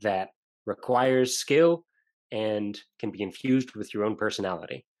that requires skill and can be infused with your own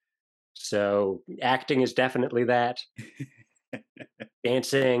personality. So acting is definitely that.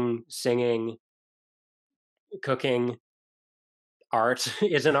 Dancing, singing, cooking, art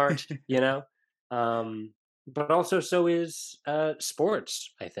is an art, um, but also so is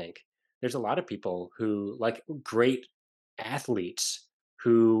sports. I think there's a lot of people who like great athletes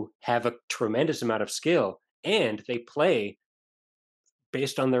who have a tremendous amount of skill and they play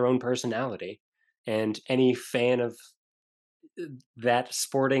based on their own personality. And any fan of that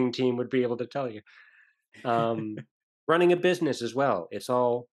sporting team would be able to tell you. Um, Running a business as well. It's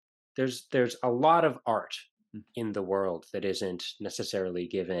all there's a lot of art in the world that isn't necessarily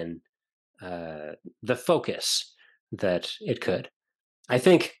given uh, the focus that it could. I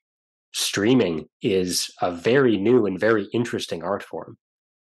think streaming is a very new and very interesting art form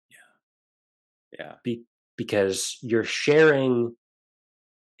Yeah. be- because you're sharing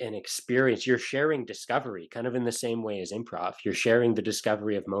an experience, you're sharing discovery, kind of in the same way as improv. You're sharing the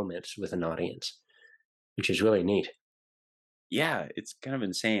discovery of moments with an audience, which is really neat. Yeah, it's kind of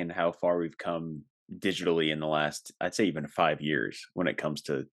insane how far we've come digitally in the last, I'd say, even 5 years when it comes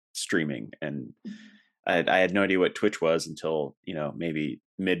to streaming. And I had no idea what Twitch was until, maybe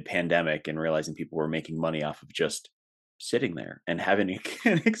mid pandemic and realizing people were making money off of just sitting there and having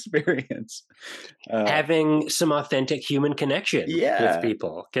an experience. Uh, Having some authentic human connection with yeah,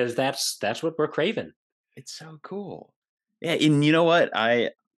 people, because that's what we're craving. it's so cool. Yeah, and you know what?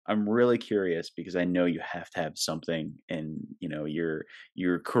 I'm really curious because I know you have to have something in,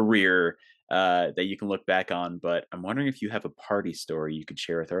 your career that you can look back on, but I'm wondering if you have a party story you could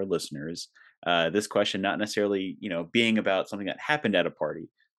share with our listeners. This question not necessarily, being about something that happened at a party,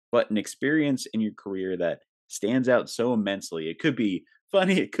 but an experience in your career that stands out so immensely. It could be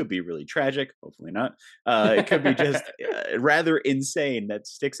funny, it could be really tragic, hopefully not. It could be just rather insane that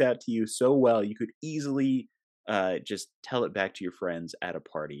sticks out to you so well you could easily just tell it back to your friends at a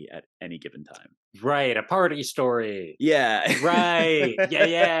party at any given time. Right, a party story. Yeah. Right. Yeah,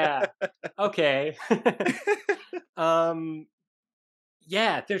 yeah. Okay. um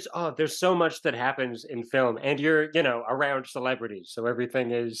yeah, there's so much that happens in film and you're, around celebrities, so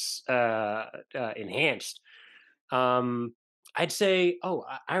everything is enhanced. Um I'd say, I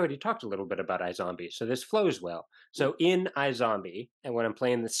already talked a little bit about iZombie, so this flows well. So in iZombie, and when I'm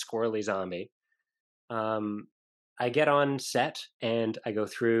playing this squirrely zombie, um, I get on set and I go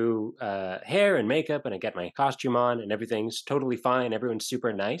through hair and makeup and I get my costume on and everything's totally fine. Everyone's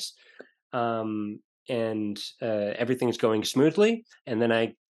super nice. Um, and everything's going smoothly. And then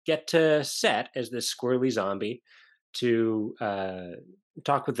I get to set as this squirrely zombie to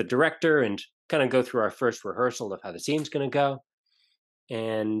talk with the director and kind of go through our first rehearsal of how the scene's going to go.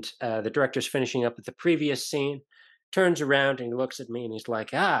 And the director's finishing up with the previous scene, turns around and he looks at me and he's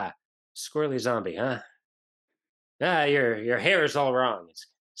like, "Ah, squirrely zombie, huh? Ah, your hair is all wrong.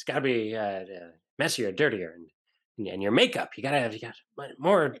 It's got to be messier, dirtier, and your makeup. You got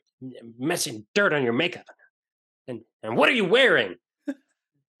more messy dirt on your makeup. And what are you wearing?"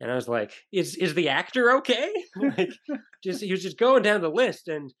 And I was like, "Is the actor okay?" Like, just he was just going down the list,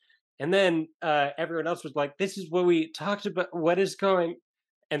 and then everyone else was like, "This is what we talked about. What is going?"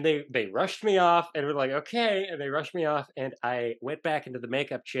 And they rushed me off, and were like, "Okay," and they rushed me off, and I went back into the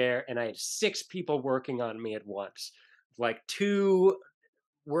makeup chair, and I had 6 people working on me at once, like two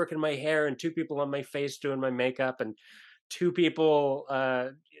working my hair, and 2 people on my face doing my makeup, and 2 people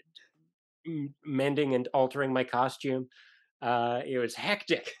mending and altering my costume. It was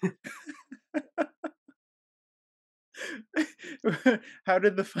hectic. How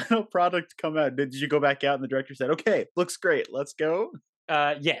did the final product come out? Did you go back out and the director said, "Okay, looks great, let's go"?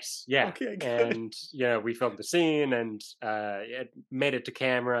 Yes, yeah, Okay, good. and we filmed the scene and it made it to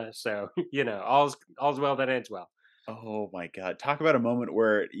camera. So all's well that ends well. Oh my god. Talk about a moment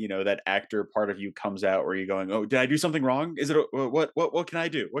where, that actor part of you comes out where you're going, "Oh, did I do something wrong? Is it a what can I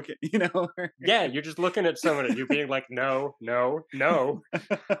do? What can" Yeah, you're just looking at someone and you being like, "No, no, no."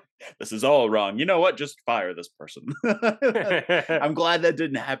 This is all wrong. You know what? Just fire this person. I'm glad that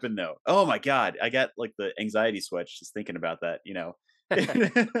didn't happen though. Oh my god. I got like the anxiety sweats just thinking about that.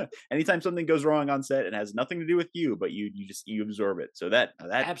 Anytime something goes wrong on set, it has nothing to do with you, but you absorb it. So that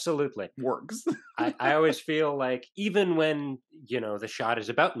Absolutely. works. I always feel like even when the shot is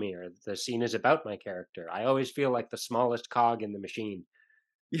about me or the scene is about my character, I always feel like the smallest cog in the machine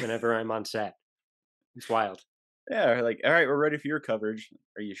whenever I'm on set. It's wild. Yeah, like, "All right, we're ready for your coverage.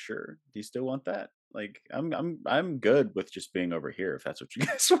 Are you sure? Do you still want that?" Like, I'm good with just being over here if that's what you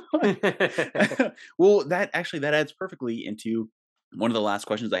guys want. Well, that adds perfectly into one of the last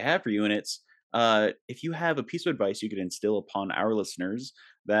questions I have for you, and it's, if you have a piece of advice you could instill upon our listeners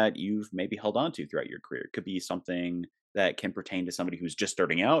that you've maybe held on to throughout your career. It could be something that can pertain to somebody who's just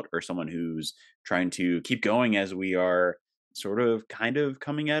starting out or someone who's trying to keep going as we are sort of kind of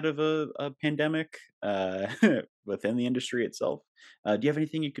coming out of a pandemic within the industry itself. Do you have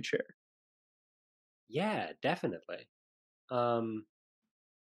anything you could share? Yeah, definitely. Um,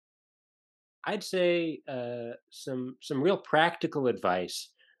 I'd say some real practical advice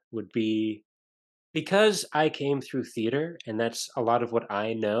would be, because I came through theater and that's a lot of what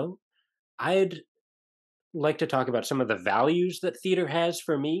I know. I'd like to talk about some of the values that theater has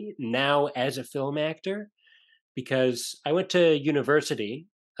for me now as a film actor, because I went to university,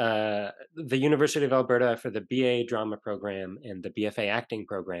 the University of Alberta, for the BA drama program and the BFA acting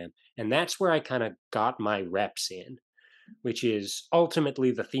program, and that's where I kind of got my reps in, which is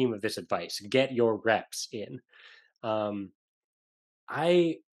ultimately the theme of this advice: get your reps in. Um,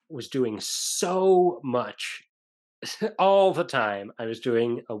 I was doing so much all the time. I was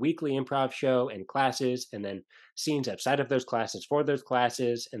doing a weekly improv show and classes, and then scenes outside of those classes for those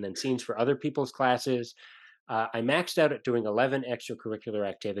classes, and then scenes for other people's classes. I maxed out at doing 11 extracurricular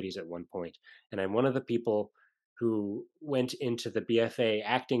activities at one point, and I'm one of the people who went into the BFA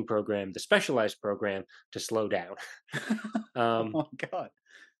acting program, the specialized program, to slow down. um, Oh god.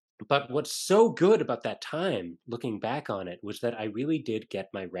 but what's so good about that time, looking back on it, was that I really did get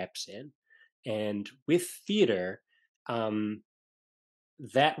my reps in. And with theater, um,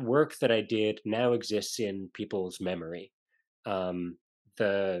 that work that I did now exists in people's memory.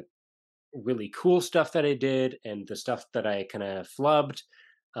 The really cool stuff that I did and the stuff that I kind of flubbed,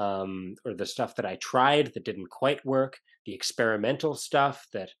 or the stuff that I tried that didn't quite work, the experimental stuff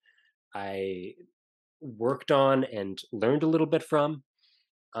that I worked on and learned a little bit from.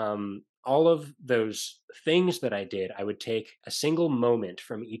 All of those things that I did, I would take a single moment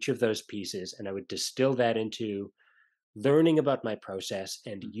from each of those pieces and I would distill that into learning about my process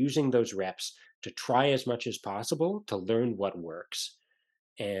and Mm, using those reps to try as much as possible to learn what works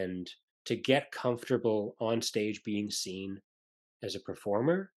and to get comfortable on stage being seen as a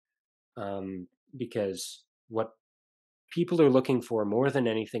performer. Um, because what people are looking for more than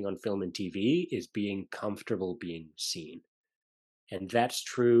anything on film and TV is being comfortable being seen. And that's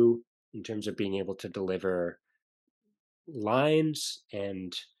true in terms of being able to deliver lines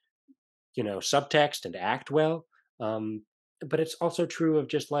and subtext and act well. Um, but it's also true of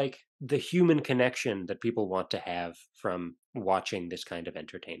just like the human connection that people want to have from watching this kind of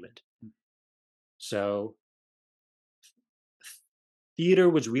entertainment. mm. So theater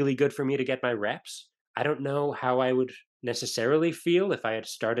was really good for me to get my reps. I don't know how I would necessarily feel if I had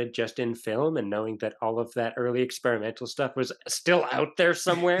started just in film and knowing that all of that early experimental stuff was still out there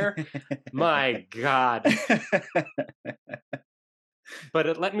somewhere. My God. But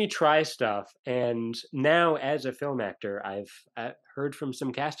it let me try stuff. And now, as a film actor, I've heard from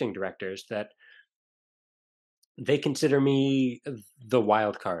some casting directors that they consider me the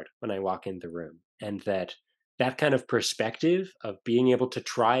wild card when I walk in the room, and that that kind of perspective of being able to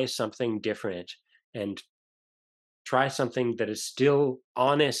try something different and try something that is still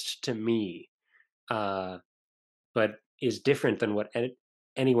honest to me, uh, but is different than what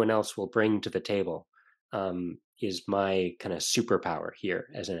anyone else will bring to the table, is my kind of superpower here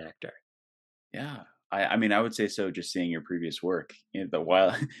as an actor. Yeah. I mean, I would say so just seeing your previous work. The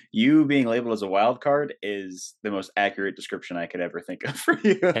wild you being labeled as a wild card is the most accurate description I could ever think of for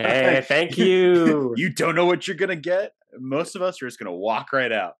you. Hey, thank you. You don't know what you're gonna get. Most of us are just gonna walk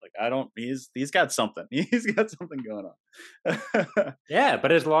right out. Like, I don't he's got something. He's got something going on. Yeah,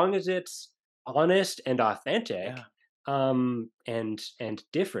 but as long as it's honest and authentic, Yeah. and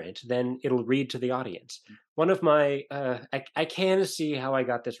different, then it'll read to the audience. One of my, I can see how I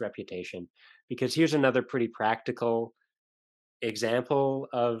got this reputation because here's another pretty practical example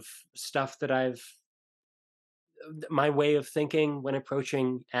of stuff that I've my way of thinking when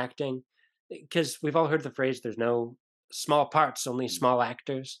approaching acting. Because we've all heard the phrase, "There's no small parts, only Mm. small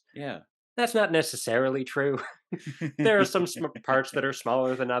actors." Yeah. That's not necessarily true. There are some parts that are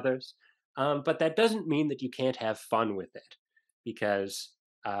smaller than others, but that doesn't mean that you can't have fun with it. Because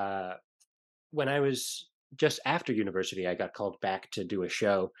uh, when I was just after university, I got called back to do a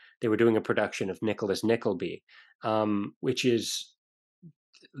show. They were doing a production of Nicholas Nickleby, which is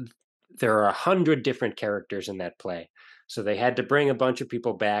there are 100 different characters in that play. So they had to bring a bunch of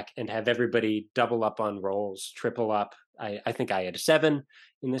people back and have everybody double up on roles, triple up. I think I had 7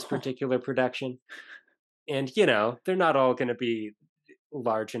 in this particular production. And, they're not all going to be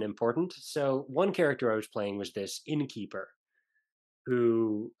large and important. So one character I was playing was this innkeeper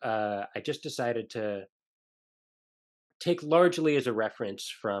who I just decided to take largely as a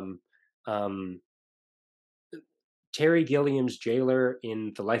reference from um, Terry Gilliam's jailer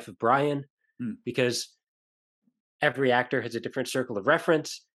in The Life of Brian, Mm. because every actor has a different circle of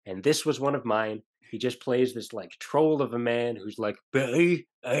reference, and this was one of mine. He just plays this like troll of a man who's like,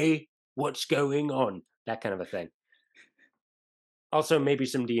 hey, what's going on? That kind of a thing. Also, maybe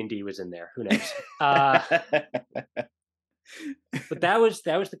some D&D was in there. Who knows? But that was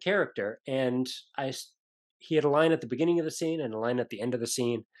the character, and he had a line at the beginning of the scene and a line at the end of the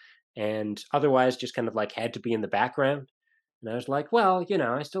scene, and otherwise just kind of like had to be in the background. And I was like, well,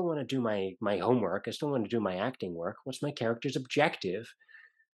 I still want to do my homework. I still want to do my acting work. What's my character's objective?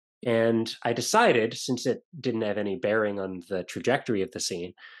 And I decided, since it didn't have any bearing on the trajectory of the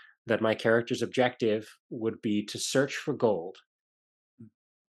scene, that my character's objective would be to search for gold.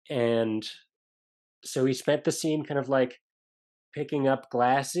 And so he spent the scene kind of like picking up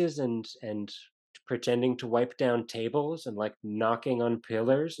glasses and pretending to wipe down tables and like knocking on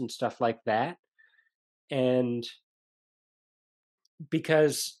pillars and stuff like that. And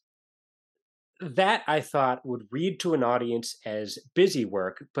because that I thought would read to an audience as busy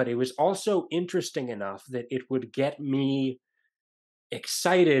work, but it was also interesting enough that it would get me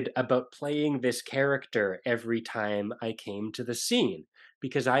excited about playing this character every time I came to the scene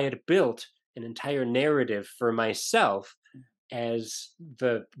because I had built an entire narrative for myself as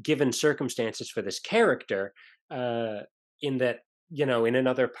the given circumstances for this character. In that, in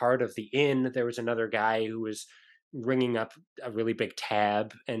another part of the inn, there was another guy who was ringing up a really big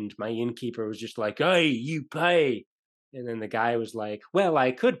tab, and my innkeeper was just like, "Hey, you pay." And then the guy was like, "Well,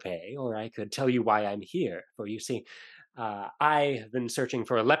 I could pay, or I could tell you why I'm here. For you see, I have been searching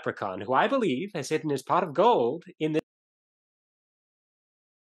for a leprechaun who I believe has hidden his pot of gold in this."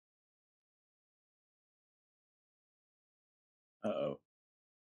 Uh-oh.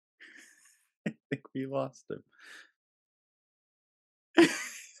 I think we lost him.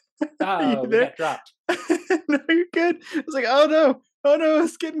 Are you Oh, we there? got dropped. No, you're good. I was like, "Oh, no. Oh, no,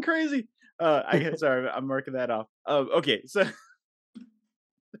 it's getting crazy." Sorry, I'm marking that off. Okay, so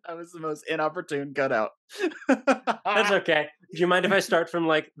that was the most inopportune cutout. That's okay. Do you mind if I start from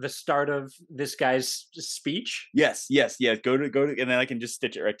like the start of this guy's speech? Yes, yes, yes, go to and then I can just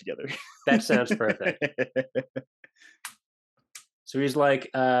stitch it right together. That sounds perfect. So he's like,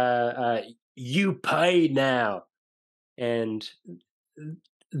 "You pay now," and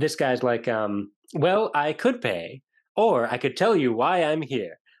this guy's like, "Well, I could pay, or I could tell you why I'm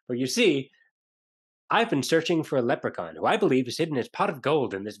here. For you see, I've been searching for a leprechaun who I believe has hidden his pot of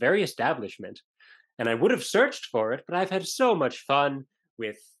gold in this very establishment, and I would have searched for it, but I've had so much fun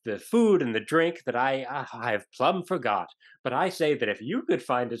with the food and the drink that I have plumb forgot. But I say that if you could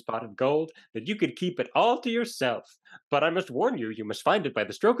find this pot of gold, that you could keep it all to yourself. But I must warn you, you must find it by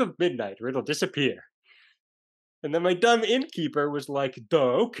the stroke of midnight, or it'll disappear. And then my dumb innkeeper was like,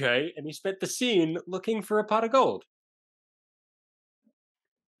 duh, okay. And he spent the scene looking for a pot of gold.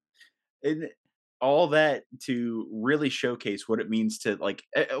 And all that to really showcase what it means to like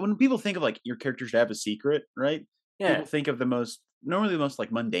when people think of like your character should have a secret, right? People Yeah. think of the most normally the most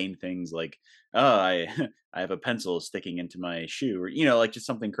like mundane things like, oh, I I have a pencil sticking into my shoe, or like just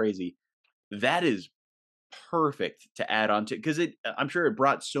something crazy. That is perfect to add on to because I'm sure it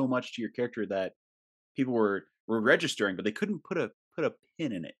brought so much to your character that people were registering, but they couldn't put a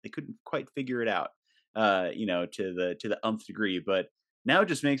pin in it. They couldn't quite figure it out, to the umpth degree. But now it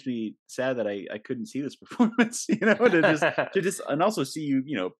just makes me sad that I couldn't see this performance, to just and also see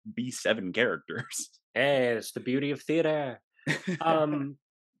you, be 7 characters. Hey, it's the beauty of theater. Um,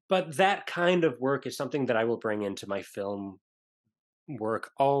 but that kind of work is something that I will bring into my film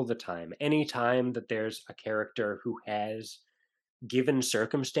work all the time. Anytime that there's a character who has given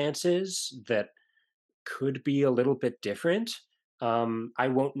circumstances that could be a little bit different, I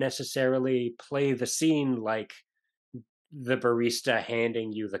won't necessarily play the scene like the barista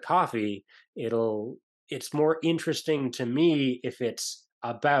handing you the coffee. It'll it's more interesting to me if it's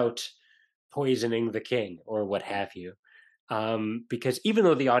about poisoning the king or what have you. Because even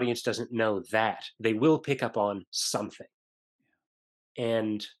though the audience doesn't know that, they will pick up on something.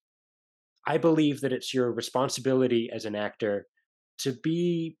 And I believe that it's your responsibility as an actor to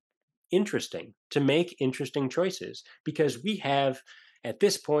be interesting, to make interesting choices, because we have at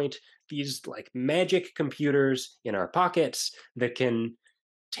this point these like magic computers in our pockets that can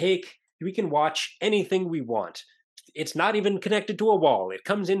take we can watch anything we want. It's not even connected to a wall. It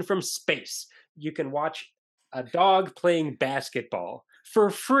comes in from space. You can watch a dog playing basketball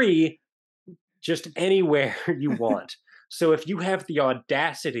for free just anywhere you want. So if you have the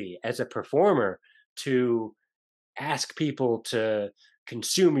audacity as a performer to ask people to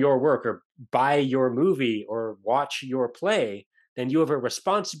consume your work or buy your movie or watch your play, then you have a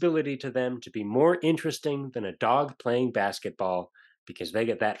responsibility to them to be more interesting than a dog playing basketball because they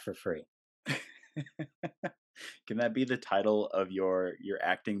get that for free. Can that be the title of your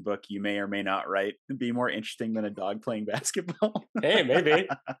acting book you may or may not write? Be more interesting than a dog playing basketball? Hey, maybe.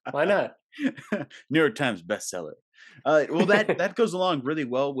 Why not? New York Times bestseller. Well, that goes along really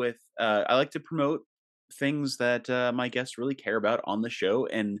well with. I like to promote things that my guests really care about on the show,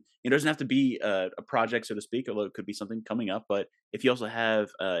 and it doesn't have to be a project, so to speak. Although it could be something coming up. But if you also have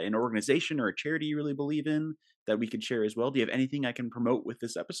an organization or a charity you really believe in that we could share as well, do you have anything I can promote with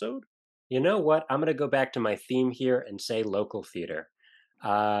this episode? You know what? I'm going to go back to my theme here and say local theater.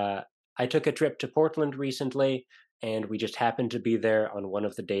 Uh, I took a trip to Portland recently, and we just happened to be there on one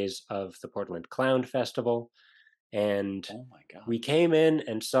of the days of the Portland Clown Festival. And Oh my god. we came in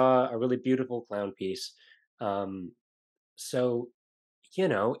and saw a really beautiful clown piece. Um, so,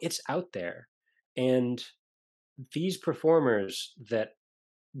 it's out there. And these performers that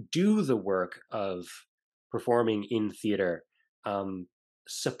do the work of performing in theater, um,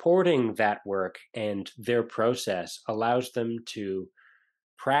 supporting that work and their process allows them to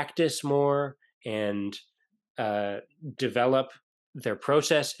practice more and uh, develop their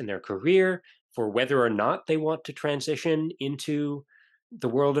process and their career for whether or not they want to transition into the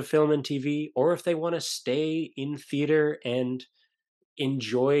world of film and TV, or if they want to stay in theater and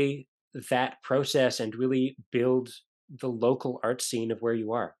enjoy that process and really build the local art scene of where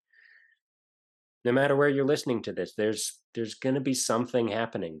you are. No matter where you're listening to this, there's going to be something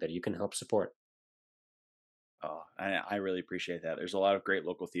happening that you can help support. Oh, I really appreciate that. There's a lot of great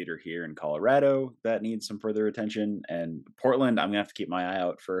local theater here in Colorado that needs some further attention, and Portland, I'm gonna have to keep my eye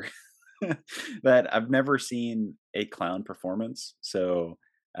out for that. I've never seen a clown performance, so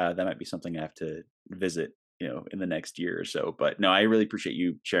that might be something I have to visit, in the next year or so. But no, I really appreciate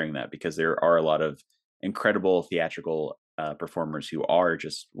you sharing that because there are a lot of incredible theatrical performers who are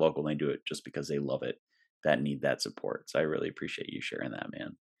just local and they do it just because they love it that need that support. So I really appreciate you sharing that,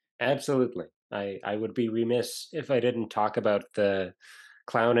 man. Absolutely. I would be remiss if I didn't talk about the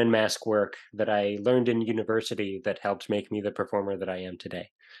clown and mask work that I learned in university that helped make me the performer that I am today.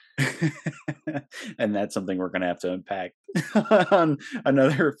 And that's something we're gonna have to unpack on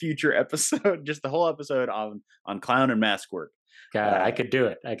another future episode, just the whole episode on clown and mask work. God, I Uh, could do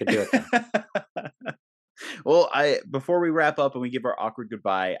it. I could do it though. well, I before we wrap up and we give our awkward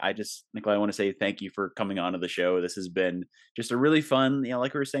goodbye, Nicola, I want to say thank you for coming on to the show. This has been just a really fun,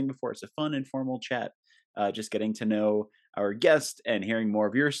 like we were saying before, it's a fun, informal chat. Just getting to know our guest and hearing more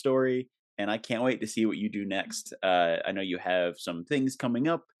of your story. and I can't wait to see what you do next. I know you have some things coming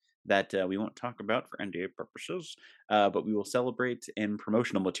up that we won't talk about for NDA purposes, but we will celebrate in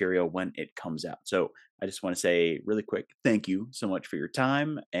promotional material when it comes out. So I just want to say really quick, thank you so much for your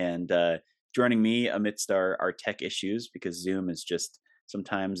time and joining me amidst our tech issues because Zoom is just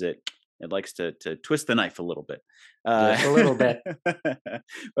sometimes it likes to twist the knife a little bit. Uh, Just a little bit.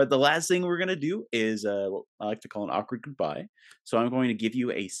 but the last thing we're gonna do is what I like to call an awkward goodbye. So I'm going to give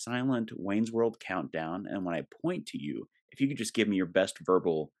you a silent Wayne's World countdown, and when I point to you, if you could just give me your best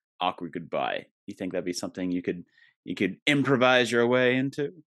verbal awkward goodbye, you think that'd be something you could improvise your way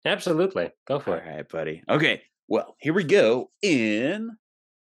into? Absolutely. Go All for it. right, buddy. Okay, well here we go.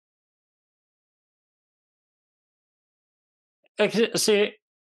 See,